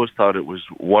always thought it was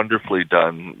wonderfully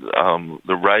done.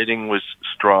 The writing was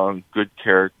strong, good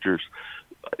characters,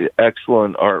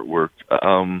 excellent artwork.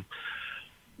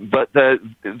 But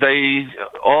they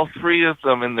all three of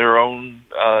them in their own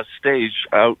stage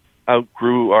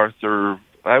outgrew Arthur,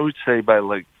 I would say, by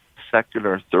like second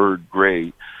or third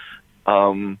grade.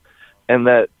 And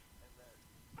that,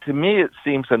 to me, it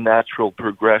seems a natural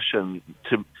progression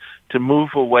to move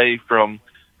away from,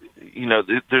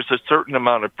 there's a certain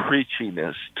amount of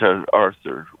preachiness to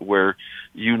Arthur where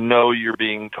you're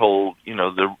being told,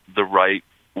 the right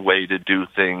way to do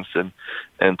things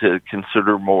and to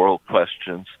consider moral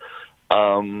questions.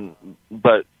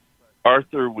 But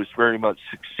Arthur was very much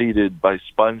succeeded by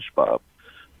SpongeBob,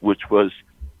 which was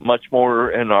much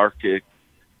more anarchic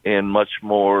and much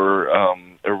more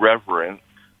irreverent,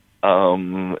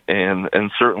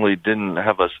 and certainly didn't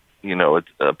have a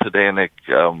pedantic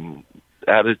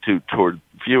attitude toward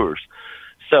viewers.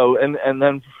 So, and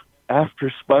then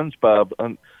after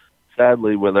SpongeBob,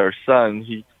 sadly with our son,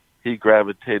 he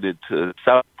gravitated to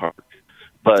South Park.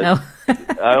 But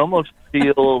I almost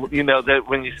feel, that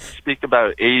when you speak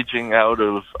about aging out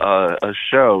of a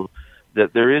show,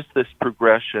 that there is this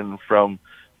progression from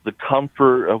the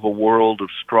comfort of a world of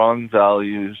strong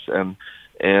values and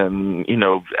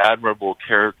admirable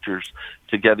characters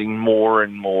to getting more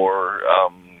and more,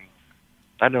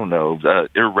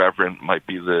 irreverent might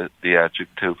be the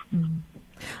adjective.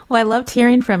 Well, I loved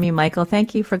hearing from you, Michael.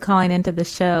 Thank you for calling into the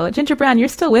show. Ginger Brown, you're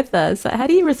still with us. How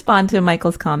do you respond to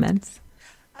Michael's comments?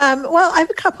 Well, I have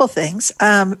a couple things.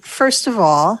 First of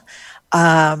all,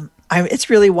 it's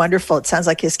really wonderful. It sounds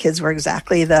like his kids were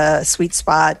exactly the sweet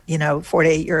spot, 4 to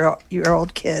 8 year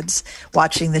old kids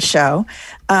watching the show.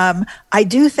 I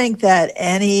do think that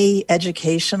any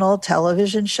educational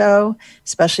television show,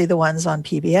 especially the ones on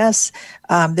PBS,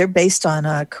 they're based on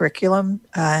a curriculum.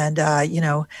 And,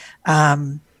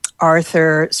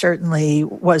 Arthur certainly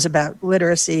was about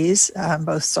literacies,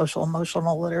 both social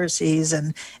emotional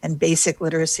literacies and basic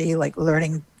literacy, like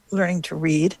learning to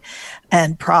read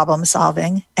and problem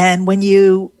solving. And when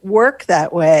you work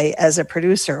that way as a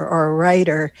producer or a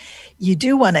writer, you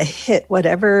do want to hit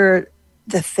whatever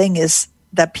the thing is,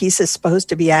 that piece is supposed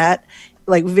to be at,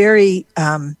 like very,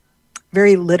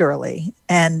 very literally.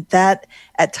 And that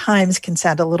at times can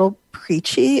sound a little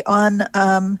preachy on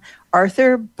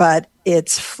Arthur, but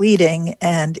it's fleeting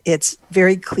and it's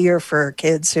very clear for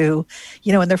kids who,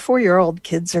 when they're 4-year-old,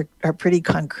 kids are pretty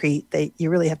concrete. You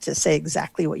really have to say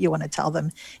exactly what you want to tell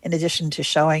them in addition to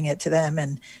showing it to them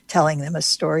and telling them a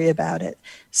story about it.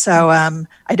 So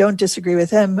I don't disagree with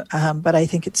him, but I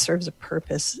think it serves a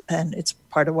purpose and it's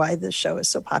part of why this show is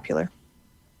so popular.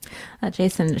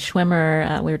 Jason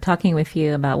Schwimmer, we were talking with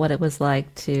you about what it was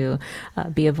like to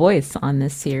be a voice on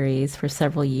this series for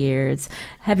several years.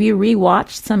 Have you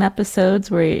rewatched some episodes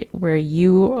where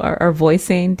you are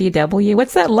voicing DW?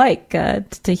 What's that like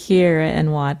to hear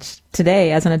and watch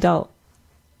today as an adult?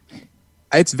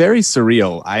 It's very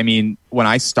surreal. I mean, when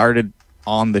I started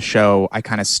on the show, I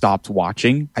kind of stopped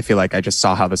watching. I feel like I just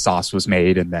saw how the sauce was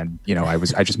made, and then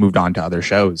I just moved on to other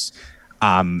shows.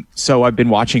 So I've been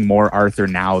watching more Arthur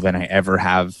now than I ever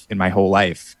have in my whole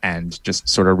life, and just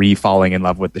sort of re-falling in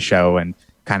love with the show and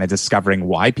kind of discovering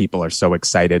why people are so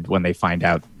excited when they find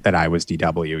out that I was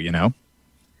DW,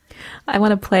 I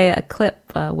want to play a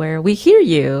clip where we hear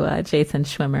you, Jason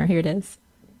Schwimmer. Here it is.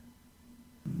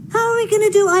 How are we going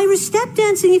to do Irish step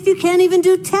dancing if you can't even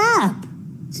do tap?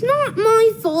 It's not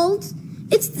my fault.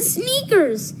 It's the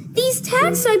sneakers. These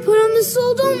tags I put on the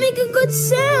sole don't make a good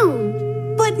sound.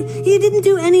 But you didn't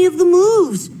do any of the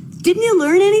moves. Didn't you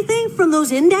learn anything from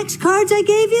those index cards I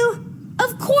gave you?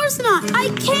 Of course not. I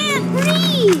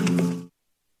can't read.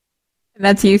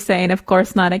 That's you saying, of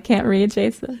course not, I can't read,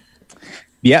 Jason.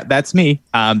 Yeah, that's me.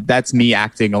 That's me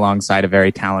acting alongside a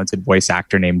very talented voice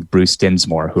actor named Bruce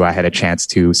Dinsmore, who I had a chance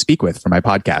to speak with for my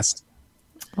podcast.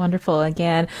 Wonderful.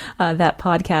 Again, that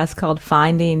podcast called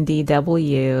Finding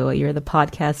DW. You're the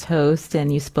podcast host,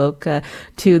 and you spoke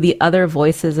to the other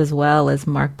voices as well as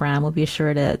Mark Brown. We'll be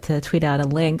sure to tweet out a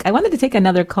link. I wanted to take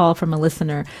another call from a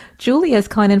listener. Julia is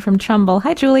calling in from Trumbull.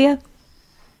 Hi, Julia.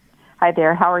 Hi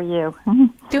there. How are you?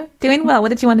 Doing well. What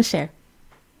did you want to share?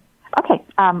 Okay.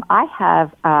 I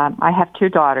have two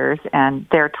daughters, and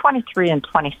they're 23 and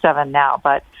 27 now.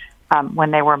 But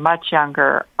when they were much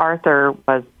younger, Arthur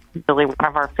was really one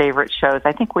of our favorite shows.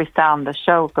 I think we found the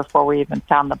show before we even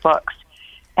found the books.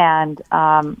 And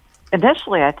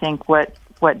initially, I think what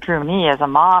drew me as a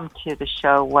mom to the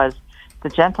show was the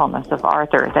gentleness of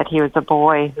Arthur, that he was a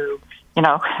boy who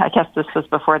I guess this was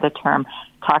before the term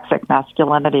toxic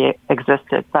masculinity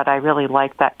existed, but I really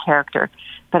liked that character.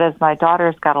 But as my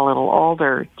daughters got a little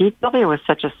older, DW was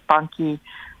such a spunky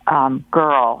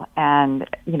girl. And,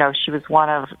 she was one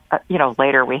of,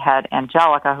 later we had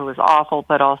Angelica, who was awful,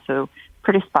 but also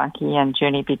pretty spunky, and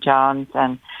Junie B. Jones.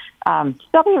 And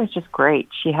DW was just great.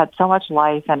 She had so much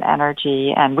life and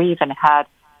energy. And we even had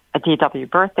a DW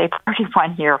birthday party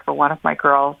one year for one of my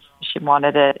girls. She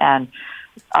wanted it. And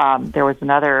there was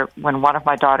another, when one of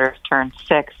my daughters turned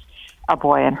 6, a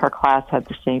boy in her class had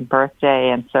the same birthday.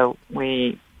 And so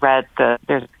we read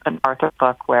there's an Arthur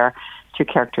book where 2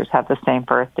 characters have the same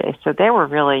birthday. So they were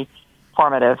really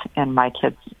formative in my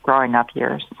kids' growing up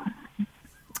years.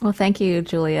 Well, thank you,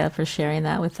 Julia, for sharing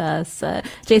that with us.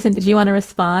 Jason, did you want to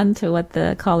respond to what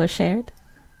the caller shared?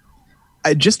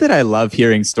 Just that I love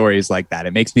hearing stories like that.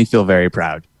 It makes me feel very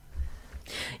proud.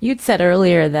 You'd said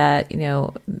earlier that,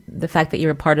 the fact that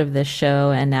you're a part of this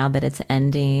show and now that it's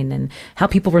ending and how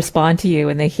people respond to you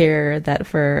when they hear that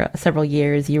for several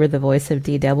years you were the voice of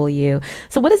DW.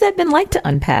 So what has that been like to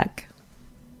unpack?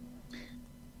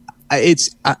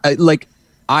 It's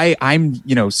I'm,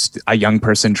 a young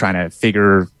person trying to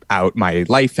figure out my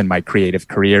life and my creative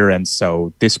career. And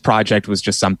so this project was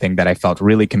just something that I felt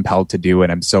really compelled to do.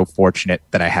 And I'm so fortunate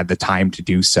that I had the time to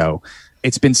do so.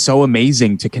 It's been so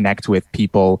amazing to connect with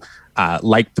people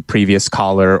like the previous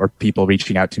caller or people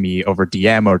reaching out to me over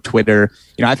DM or Twitter.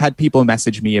 I've had people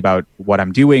message me about what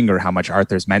I'm doing or how much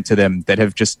Arthur's meant to them that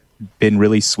have just been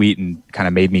really sweet and kind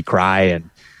of made me cry. And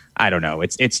I don't know,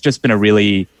 it's just been a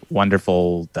really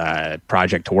wonderful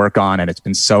project to work on. And it's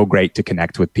been so great to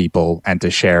connect with people and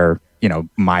to share,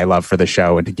 my love for the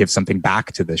show and to give something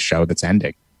back to this show that's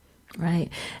ending. Right.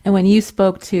 And when you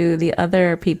spoke to the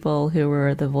other people who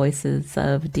were the voices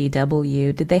of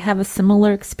DW, did they have a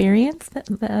similar experience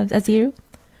as you?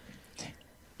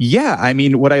 Yeah. I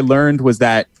mean, what I learned was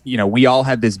that, we all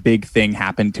had this big thing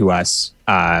happen to us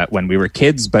when we were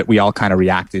kids, but we all kind of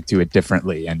reacted to it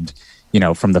differently. And,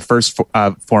 from the first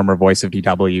former voice of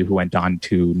DW who went on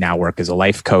to now work as a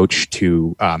life coach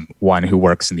to one who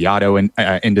works in the auto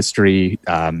industry,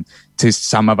 to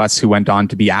some of us who went on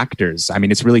to be actors. I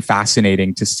mean, it's really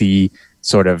fascinating to see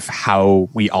sort of how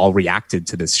we all reacted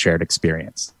to this shared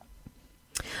experience.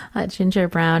 Ginger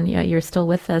Brown, you're still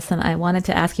with us, and I wanted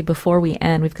to ask you before we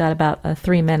end, we've got about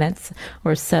 3 minutes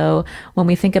or so, when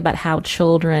we think about how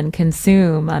children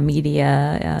consume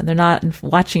media, they're not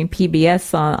watching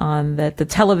PBS on the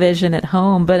television at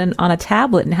home, but on a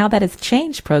tablet, and how that has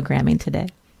changed programming today.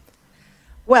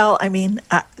 Well, I mean,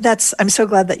 I'm so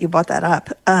glad that you brought that up.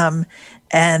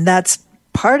 And that's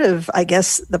part of, I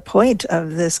guess, the point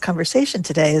of this conversation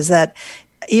today is that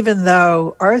even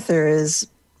though Arthur is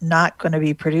not going to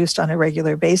be produced on a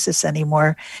regular basis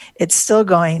anymore, it's still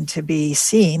going to be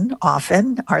seen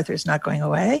often. Arthur's not going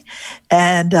away.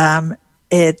 And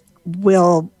it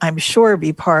will, I'm sure,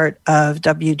 be part of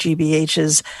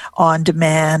WGBH's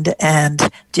on-demand and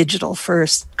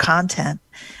digital-first content.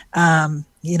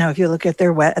 If you look at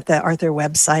at the Arthur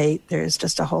website, there's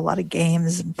just a whole lot of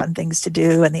games and fun things to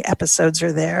do, and the episodes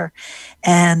are there.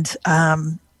 And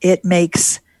it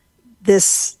makes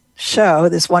this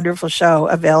wonderful show,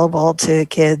 available to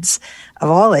kids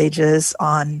of all ages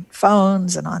on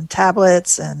phones and on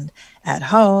tablets and at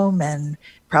home and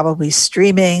probably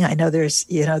streaming. I know there's,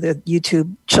 the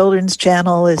YouTube Children's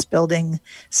Channel is building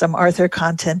some Arthur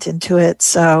content into it.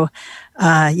 So,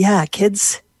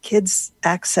 kids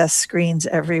access screens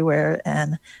everywhere,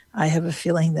 and I have a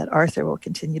feeling that Arthur will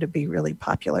continue to be really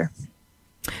popular.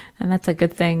 And that's a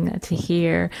good thing to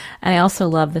hear. And I also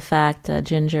love the fact,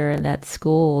 Ginger, that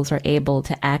schools are able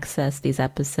to access these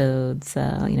episodes,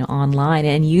 online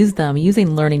and use them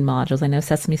using learning modules. I know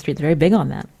Sesame Street's very big on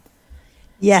that.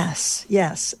 Yes.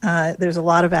 There's a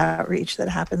lot of outreach that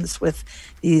happens with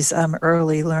these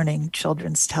early learning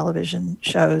children's television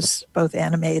shows, both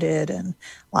animated and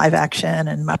live action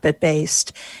and Muppet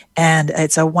based. And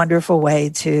it's a wonderful way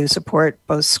to support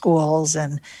both schools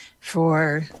and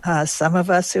for some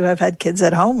of us who have had kids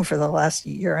at home for the last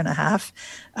year and a half,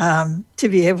 to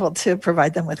be able to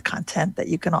provide them with content that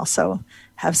you can also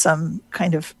have some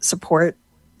kind of support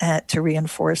to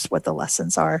reinforce what the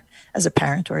lessons are as a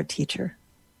parent or a teacher.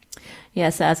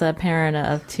 Yes, as a parent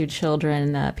of 2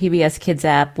 children, PBS Kids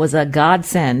app was a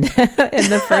godsend in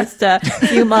the first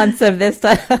few months of this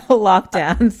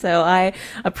lockdown. So I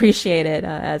appreciate it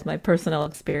as my personal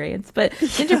experience. But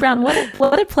Ginger Brown,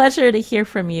 what a pleasure to hear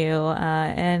from you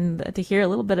and to hear a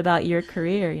little bit about your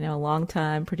career. A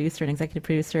longtime producer and executive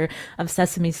producer of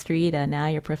Sesame Street. Now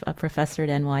you're a professor at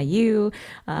NYU.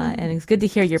 And it's good to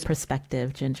hear your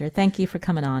perspective, Ginger. Thank you for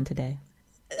coming on today.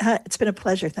 It's been a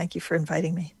pleasure. Thank you for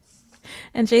inviting me.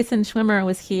 And Jason Schwimmer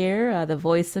was here, the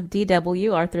voice of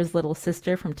DW, Arthur's little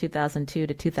sister from 2002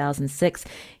 to 2006.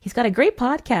 He's got a great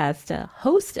podcast,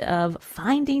 host of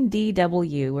Finding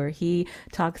DW, where he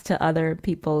talks to other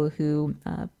people who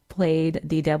played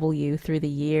DW through the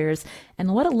years.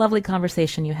 And what a lovely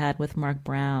conversation you had with Mark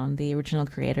Brown, the original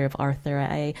creator of Arthur.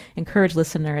 I encourage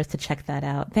listeners to check that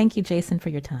out. Thank you, Jason, for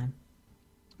your time.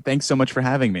 Thanks so much for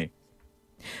having me.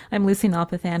 I'm Lucy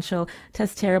Nalpathanchel.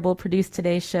 Tess Terrible produced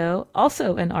today's show,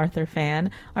 also an Arthur fan.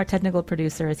 Our technical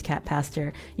producer is Kat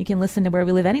Pastor. You can listen to Where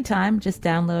We Live anytime. Just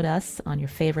download us on your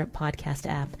favorite podcast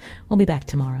app. We'll be back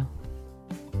tomorrow.